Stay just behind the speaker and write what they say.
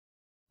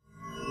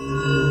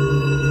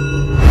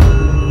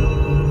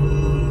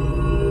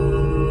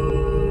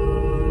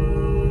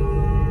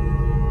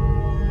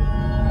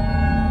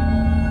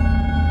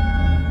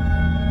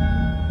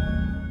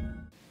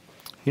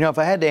You know, if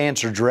I had to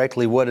answer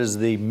directly what is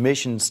the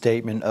mission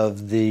statement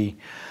of the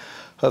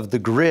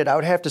grid, I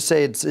would have to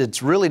say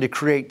it's really to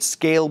create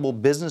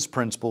scalable business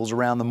principles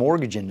around the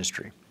mortgage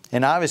industry.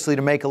 And obviously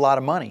to make a lot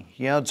of money.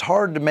 You know, it's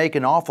hard to make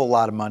an awful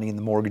lot of money in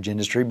the mortgage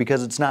industry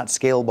because it's not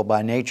scalable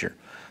by nature.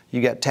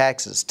 You got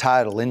taxes,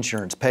 title,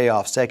 insurance,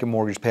 payoffs, second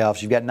mortgage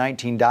payoffs. You've got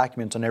 19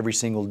 documents on every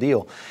single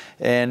deal.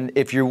 And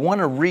if you want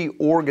to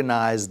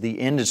reorganize the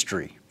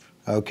industry,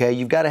 okay,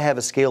 you've got to have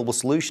a scalable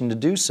solution to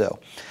do so.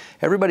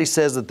 Everybody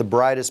says that the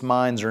brightest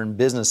minds are in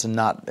business and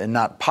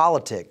not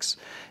politics.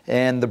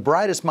 And the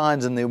brightest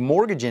minds in the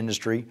mortgage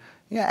industry,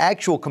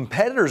 actual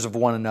competitors of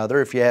one another,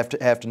 if you have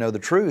to know the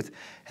truth,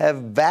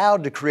 have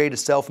vowed to create a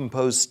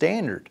self-imposed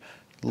standard.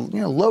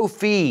 Low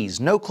fees,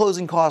 no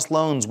closing cost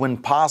loans when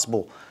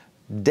possible,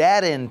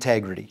 data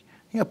integrity.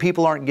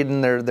 People aren't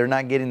they're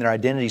not getting their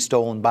identity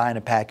stolen buying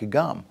a pack of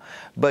gum.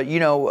 But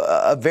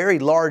a very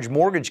large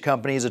mortgage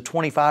company is a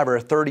 25 or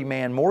a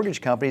 30-man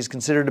mortgage company is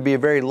considered to be a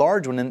very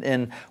large one,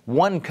 and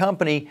one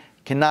company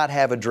cannot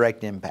have a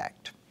direct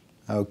impact.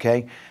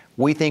 Okay?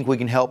 We think we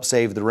can help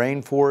save the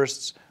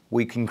rainforests.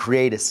 We can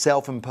create a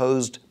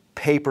self-imposed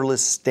paperless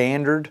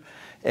standard,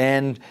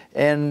 and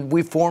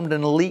we formed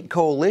an elite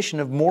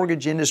coalition of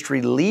mortgage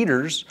industry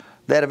leaders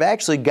that have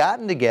actually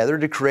gotten together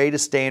to create a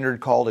standard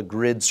called a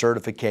grid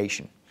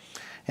certification.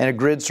 And a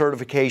grid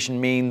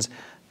certification means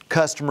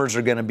customers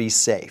are going to be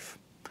safe.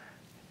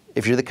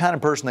 If you're the kind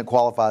of person that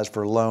qualifies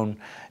for a loan,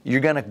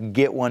 you're going to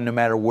get one no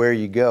matter where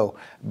you go.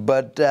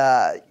 But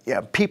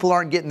people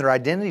aren't getting their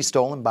identity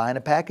stolen buying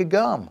a pack of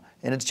gum.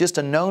 And it's just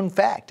a known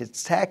fact.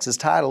 It's taxes,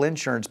 title,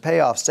 insurance,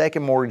 payoffs,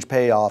 second mortgage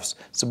payoffs,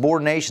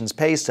 subordinations,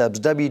 pay stubs,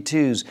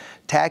 W-2s,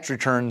 tax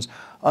returns.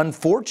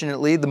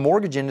 Unfortunately, the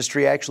mortgage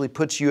industry actually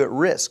puts you at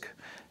risk.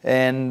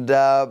 And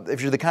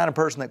if you're the kind of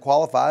person that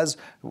qualifies,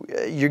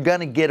 you're going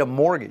to get a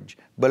mortgage.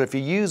 But if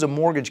you use a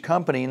mortgage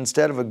company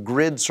instead of a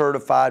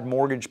grid-certified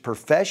mortgage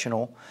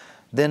professional,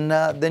 then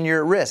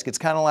you're at risk. It's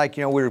kind of like,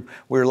 we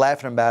were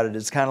laughing about it.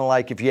 It's kind of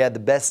like if you had the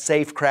best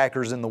safe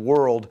crackers in the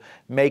world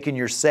making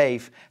your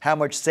safe, how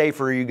much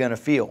safer are you going to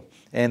feel?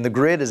 And the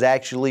grid is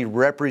actually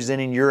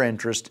representing your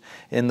interest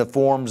in the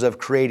forms of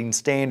creating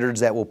standards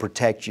that will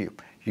protect you.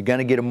 You're going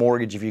to get a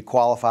mortgage if you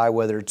qualify,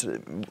 whether it's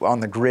on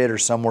the grid or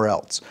somewhere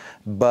else.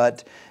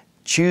 But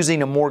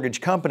choosing a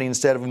mortgage company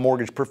instead of a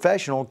mortgage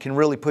professional can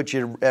really put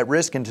you at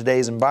risk in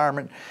today's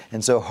environment.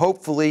 And so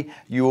hopefully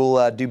you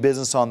will do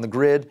business on the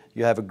grid.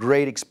 You'll have a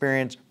great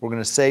experience. We're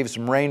going to save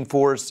some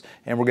rainforests,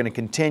 and we're going to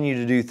continue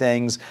to do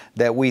things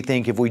that we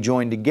think, if we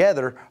join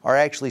together, are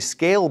actually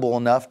scalable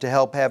enough to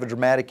help have a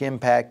dramatic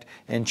impact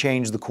and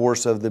change the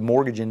course of the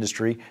mortgage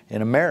industry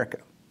in America.